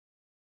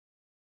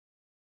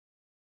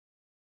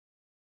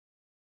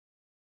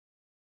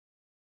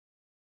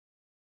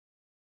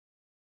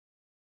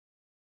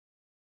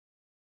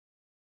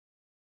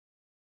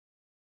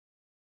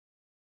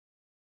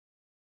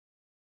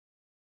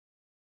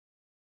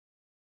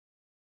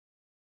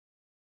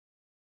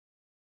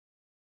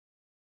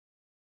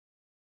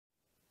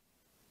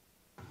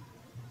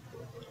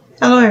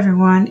Hello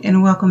everyone,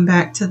 and welcome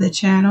back to the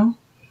channel.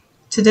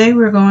 Today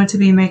we're going to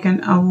be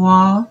making a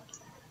wall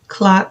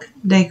clock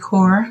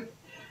decor.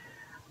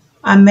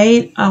 I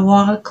made a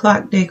wall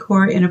clock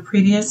decor in a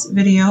previous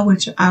video,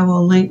 which I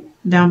will link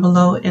down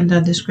below in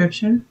the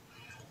description.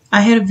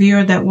 I had a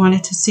viewer that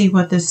wanted to see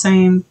what the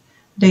same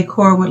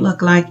decor would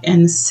look like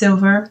in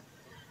silver,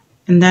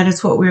 and that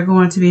is what we're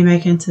going to be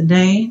making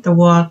today, the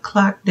wall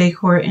clock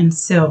decor in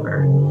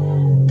silver.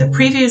 The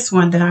previous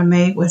one that I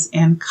made was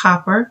in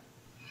copper.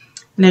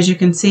 And as you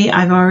can see,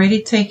 I've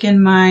already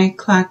taken my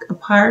clock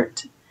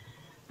apart.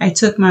 I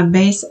took my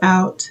base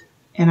out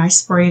and I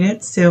sprayed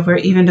it silver.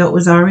 Even though it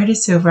was already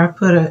silver, I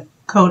put a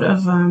coat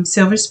of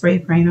silver spray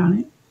paint on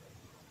it.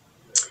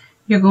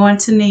 You're going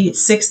to need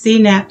 60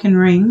 napkin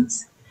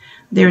rings.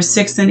 There's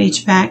 6 in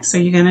each pack, so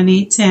you're going to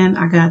need 10.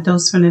 I got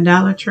those from the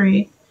Dollar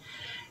Tree.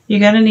 You're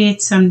going to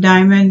need some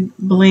diamond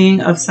bling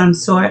of some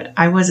sort.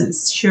 I wasn't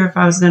sure if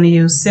I was going to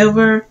use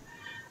silver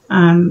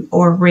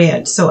or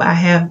red, so I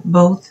have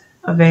both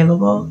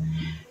available.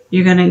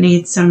 You're going to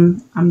need some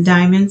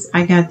diamonds.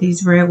 I got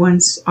these red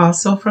ones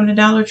also from the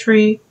Dollar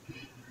Tree.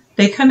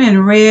 They come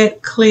in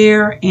red,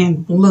 clear,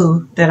 and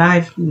blue that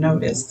I've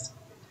noticed.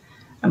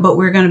 But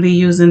we're going to be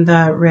using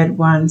the red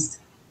ones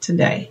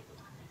today.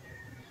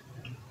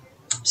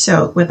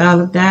 So with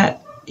all of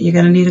that, you're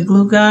going to need a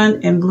glue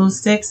gun and glue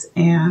sticks,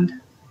 and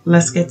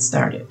let's get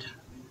started.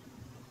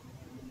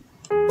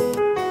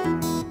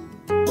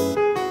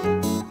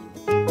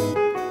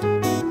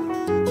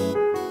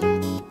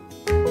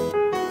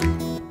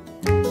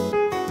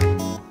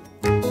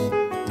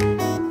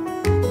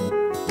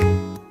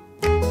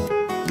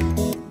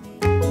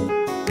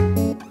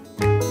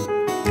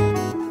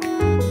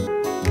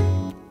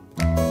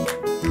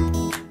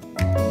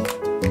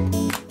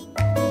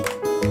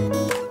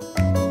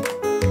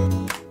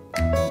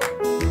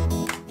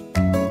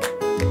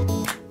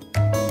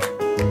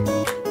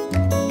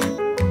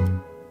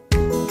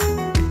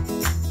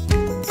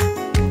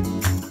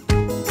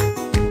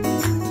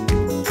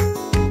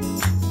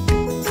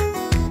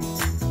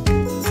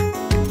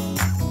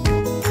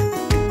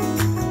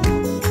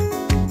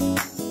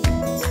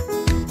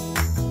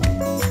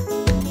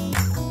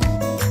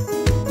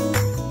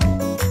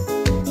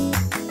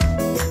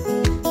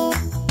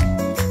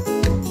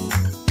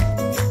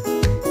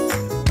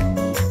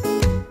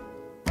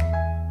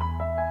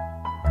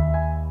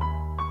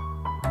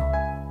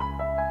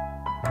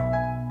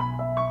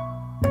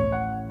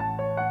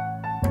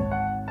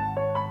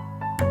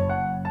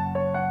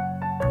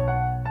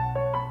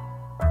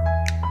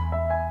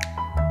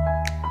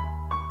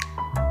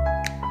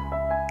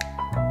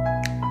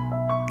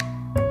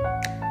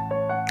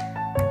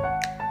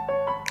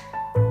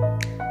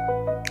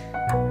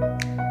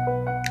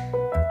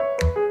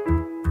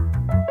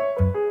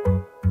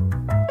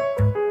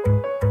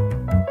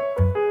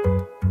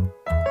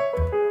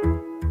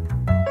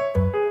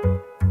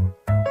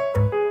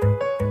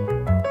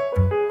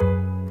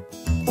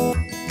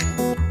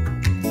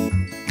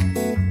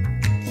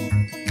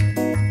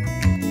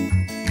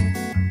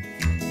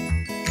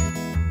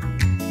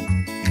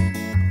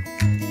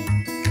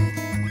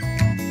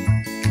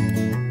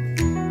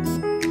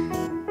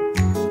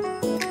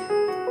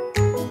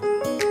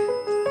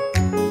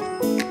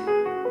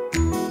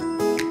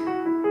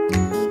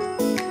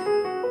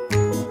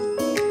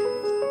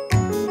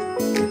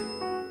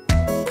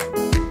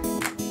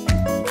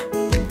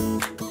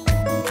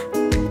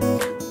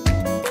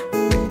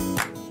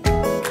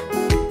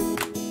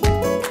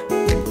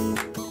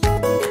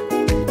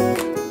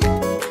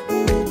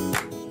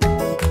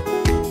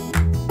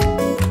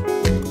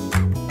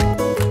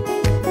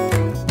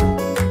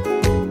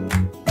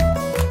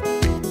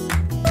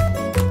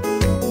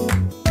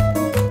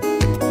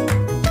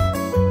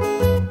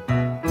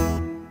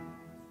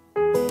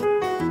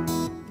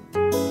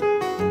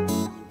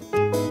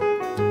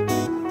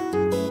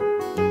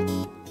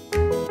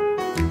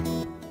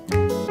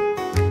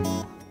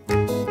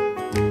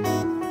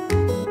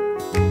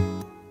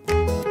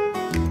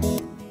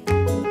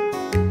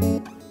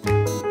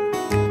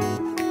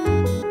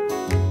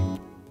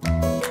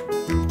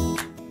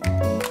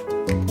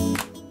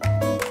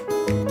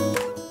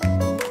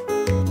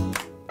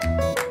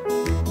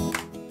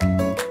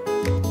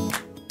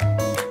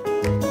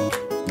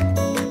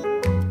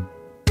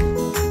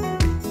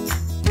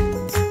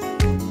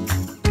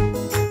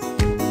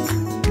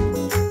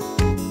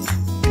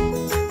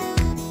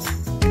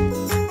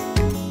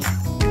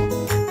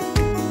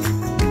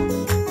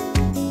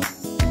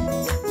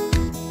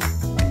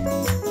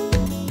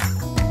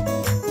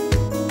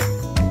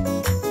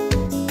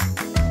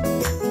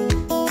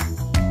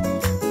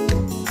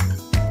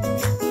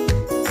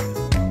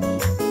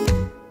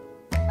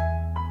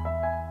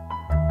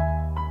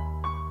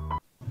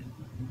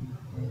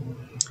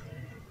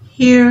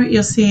 Here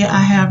you'll see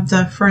I have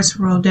the first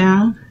row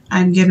down.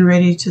 I'm getting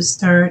ready to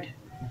start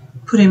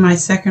putting my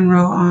second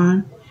row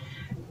on.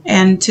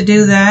 And to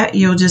do that,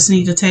 you'll just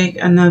need to take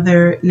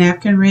another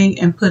napkin ring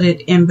and put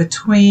it in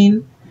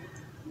between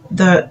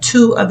the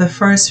two of the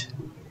first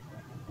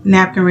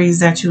napkin rings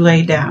that you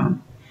lay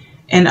down.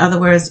 In other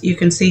words, you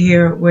can see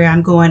here where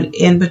I'm going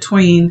in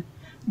between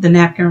the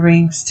napkin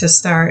rings to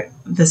start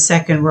the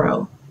second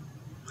row.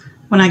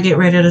 When I get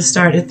ready to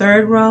start the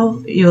third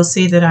row, you'll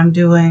see that I'm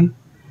doing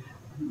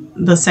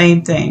the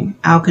same thing.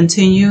 I'll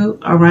continue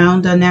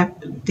around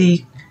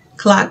the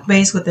clock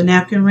base with the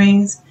napkin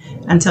rings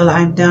until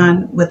I'm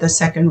done with the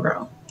second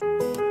row.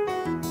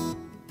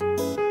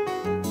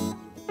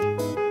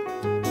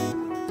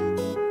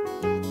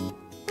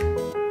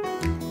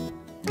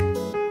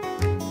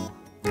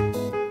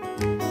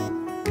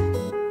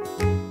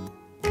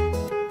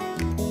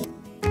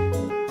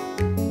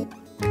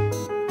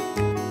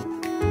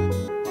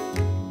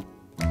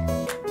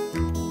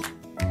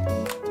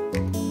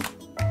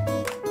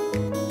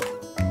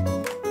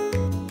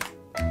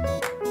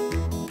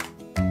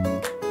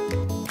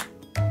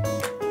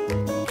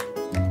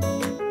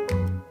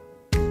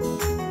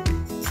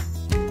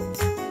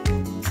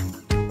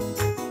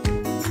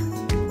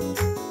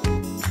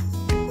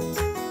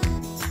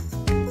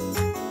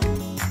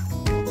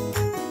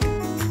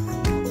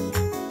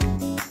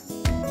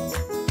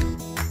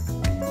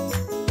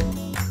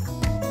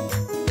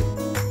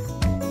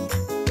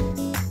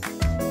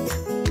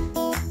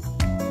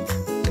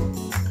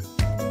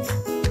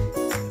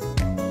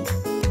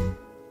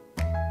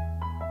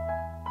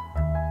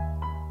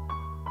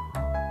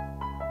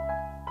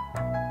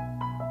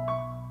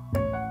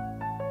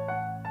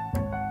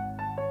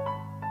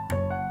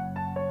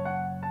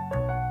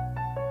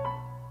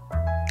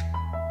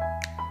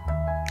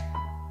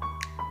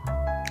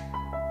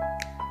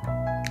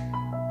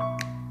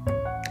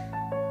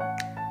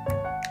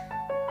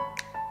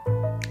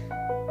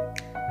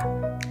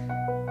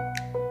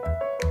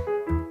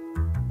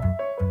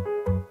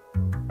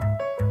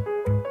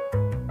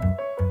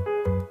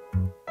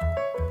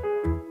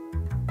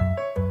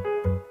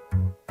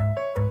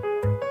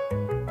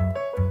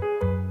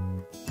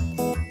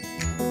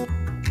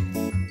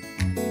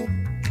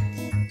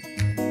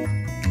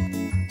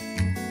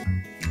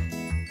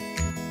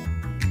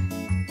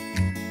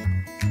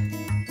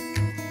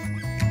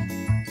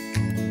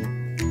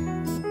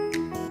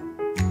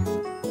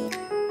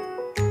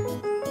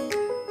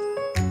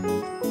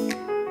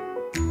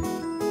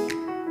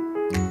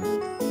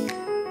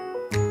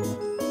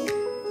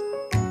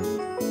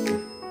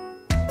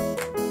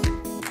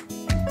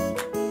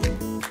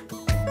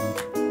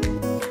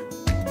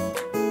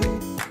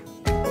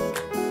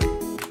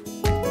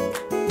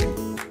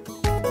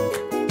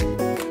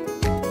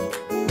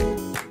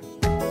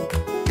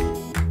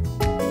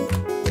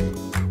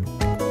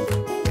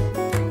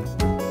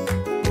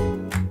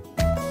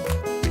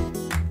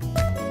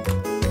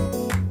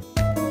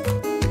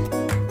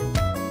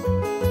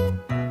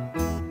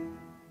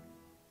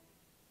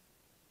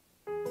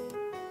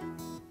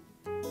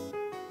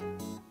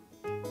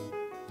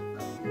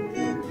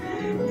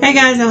 Hey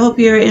guys, I hope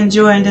you're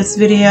enjoying this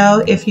video.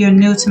 If you're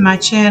new to my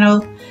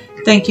channel,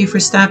 thank you for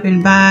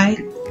stopping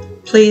by.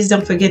 Please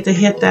don't forget to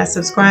hit that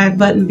subscribe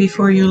button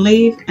before you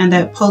leave and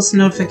that post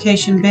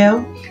notification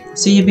bell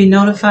so you'll be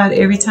notified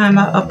every time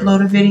I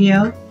upload a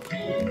video.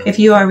 If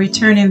you are a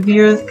returning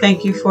viewer,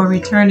 thank you for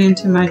returning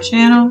to my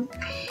channel.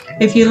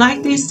 If you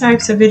like these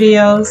types of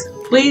videos,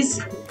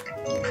 please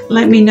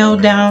let me know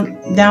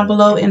down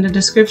below in the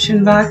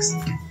description box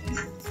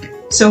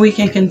so we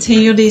can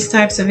continue these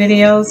types of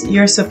videos.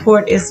 Your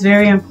support is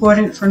very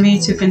important for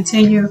me to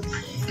continue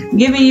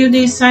giving you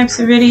these types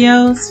of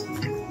videos.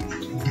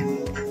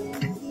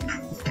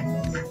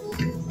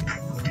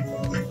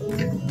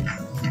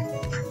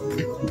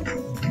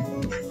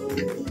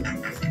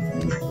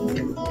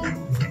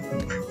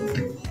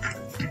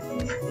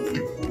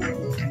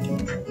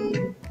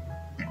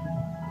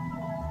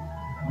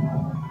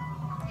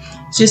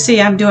 As you see,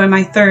 I'm doing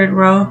my third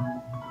row.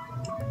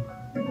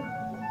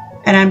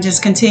 And I'm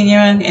just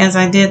continuing as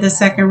I did the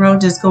second row,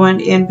 just going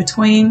in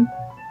between.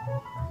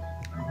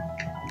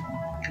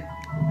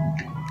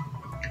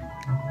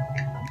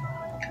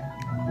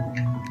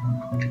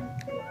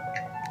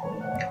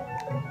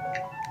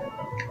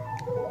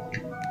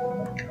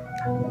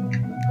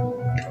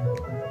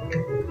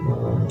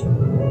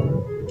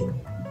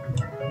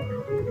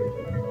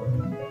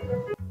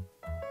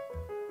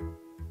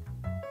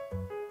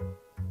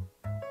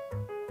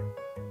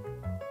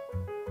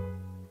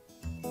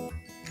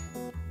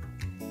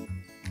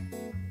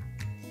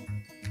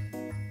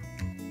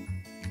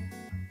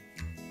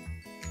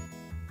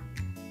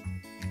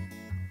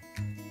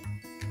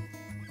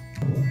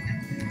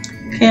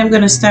 Okay, I'm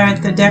going to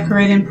start the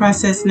decorating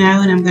process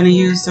now, and I'm going to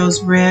use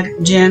those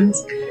red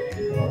gems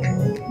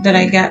that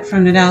I got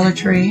from the Dollar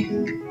Tree.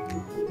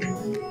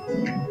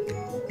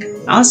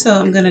 Also,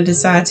 I'm going to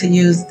decide to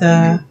use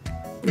the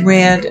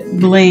red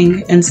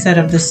bling instead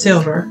of the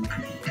silver.